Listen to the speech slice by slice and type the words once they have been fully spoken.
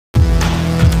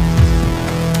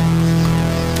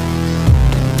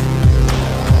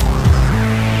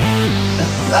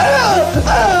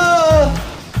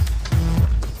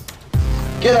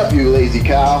Get up, you lazy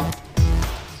cow.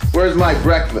 Where's my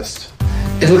breakfast?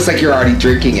 It looks like you're already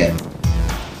drinking it.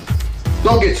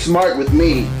 Don't get smart with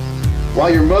me.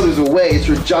 While your mother's away, it's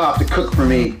your job to cook for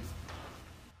me.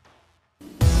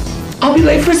 I'll be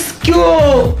late for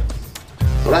school!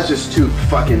 Well, that's just too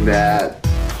fucking bad.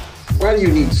 Why do you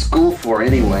need school for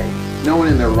anyway? No one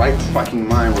in their right fucking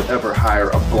mind would ever hire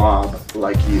a blob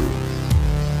like you.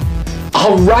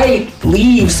 All right,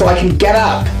 leave so I can get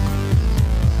up.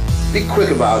 Be quick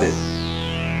about it.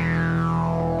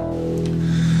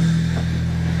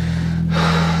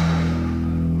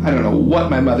 I don't know what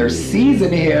my mother sees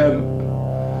in him,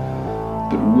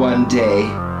 but one day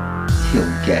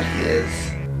he'll get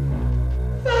his.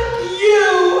 Fuck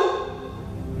you!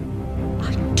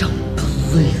 I don't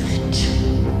believe it.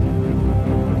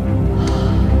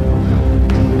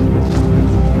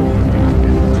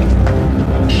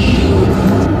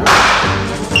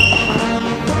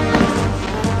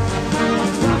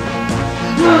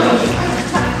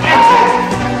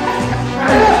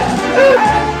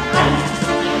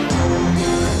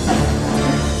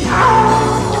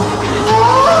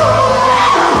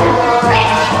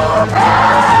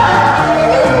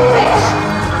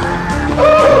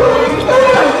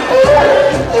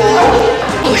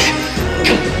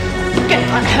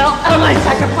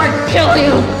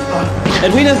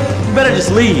 Edwina, you better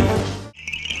just leave.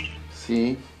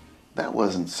 See? That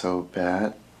wasn't so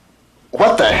bad.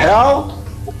 What the hell?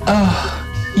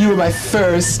 Oh, you were my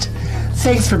first.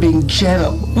 Thanks for being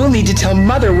gentle. We'll need to tell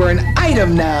Mother we're an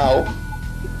item now.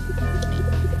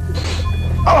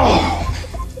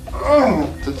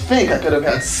 To think I could have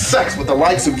had sex with the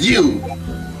likes of you.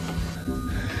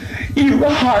 You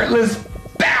heartless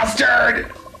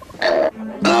bastard!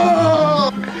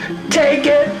 Take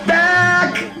it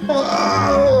back!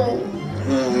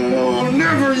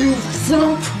 Never, you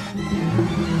fruit!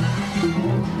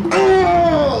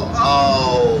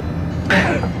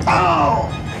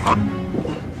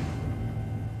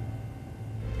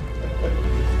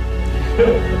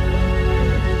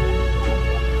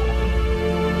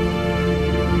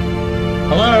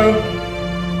 Hello?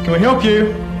 Can we help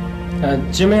you?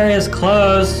 Gym area is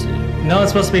closed. No one's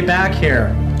supposed to be back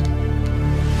here.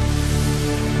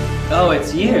 Oh,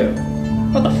 it's you.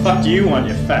 What the fuck do you want,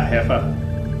 you fat heifer?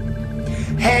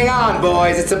 Hang on,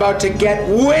 boys. It's about to get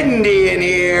windy in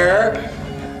here.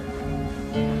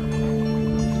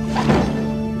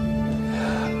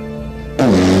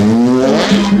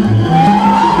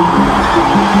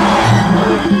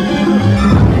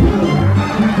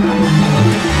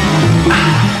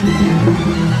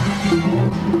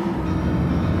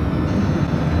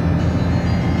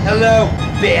 Hello,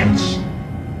 bitch.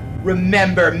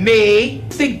 Remember me?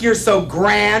 Think you're so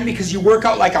grand because you work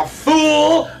out like a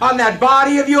fool on that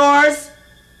body of yours?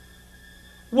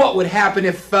 What would happen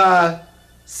if,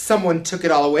 someone took it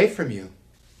all away from you?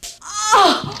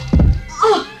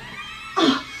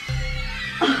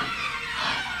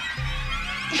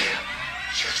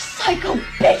 You psycho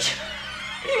bitch!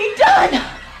 What have you done?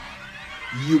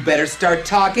 You better start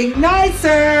talking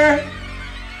nicer!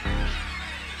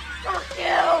 Fuck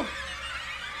you!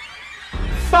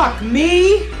 Fuck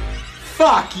me?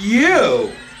 Fuck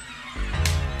you!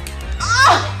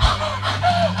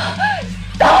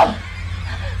 Stop!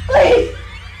 Please!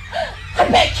 I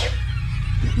beg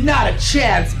you! Not a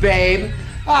chance, babe.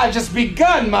 I've just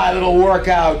begun my little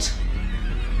workout.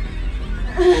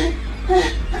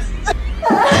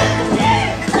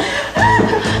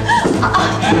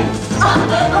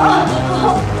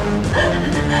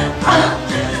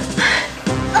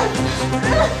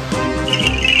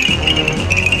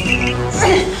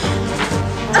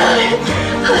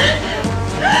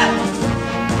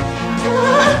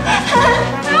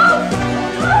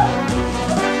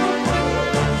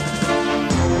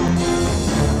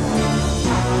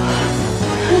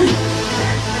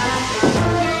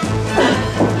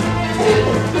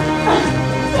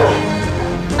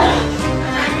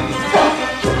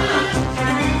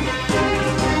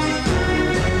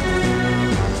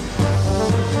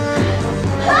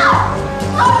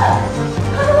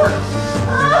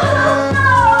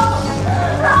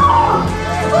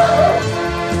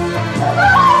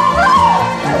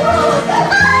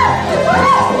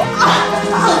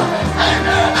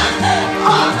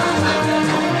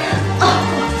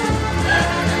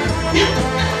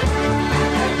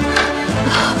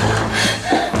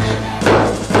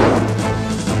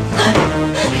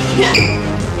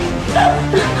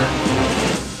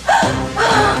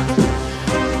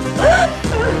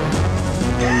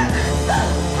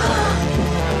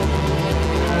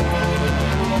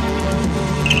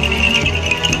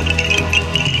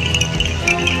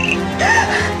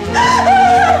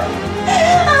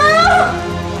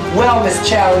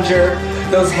 challenger,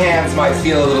 those hands might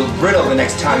feel a little brittle the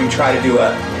next time you try to do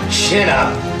a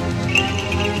chin-up.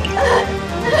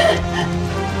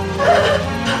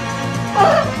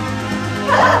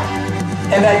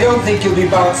 And I don't think you'll be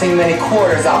bouncing many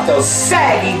quarters off those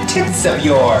saggy tits of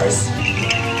yours.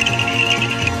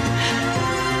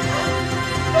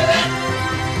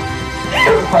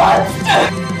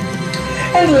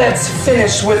 And let's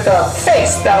finish with a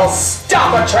face that'll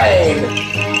stop a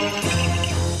train.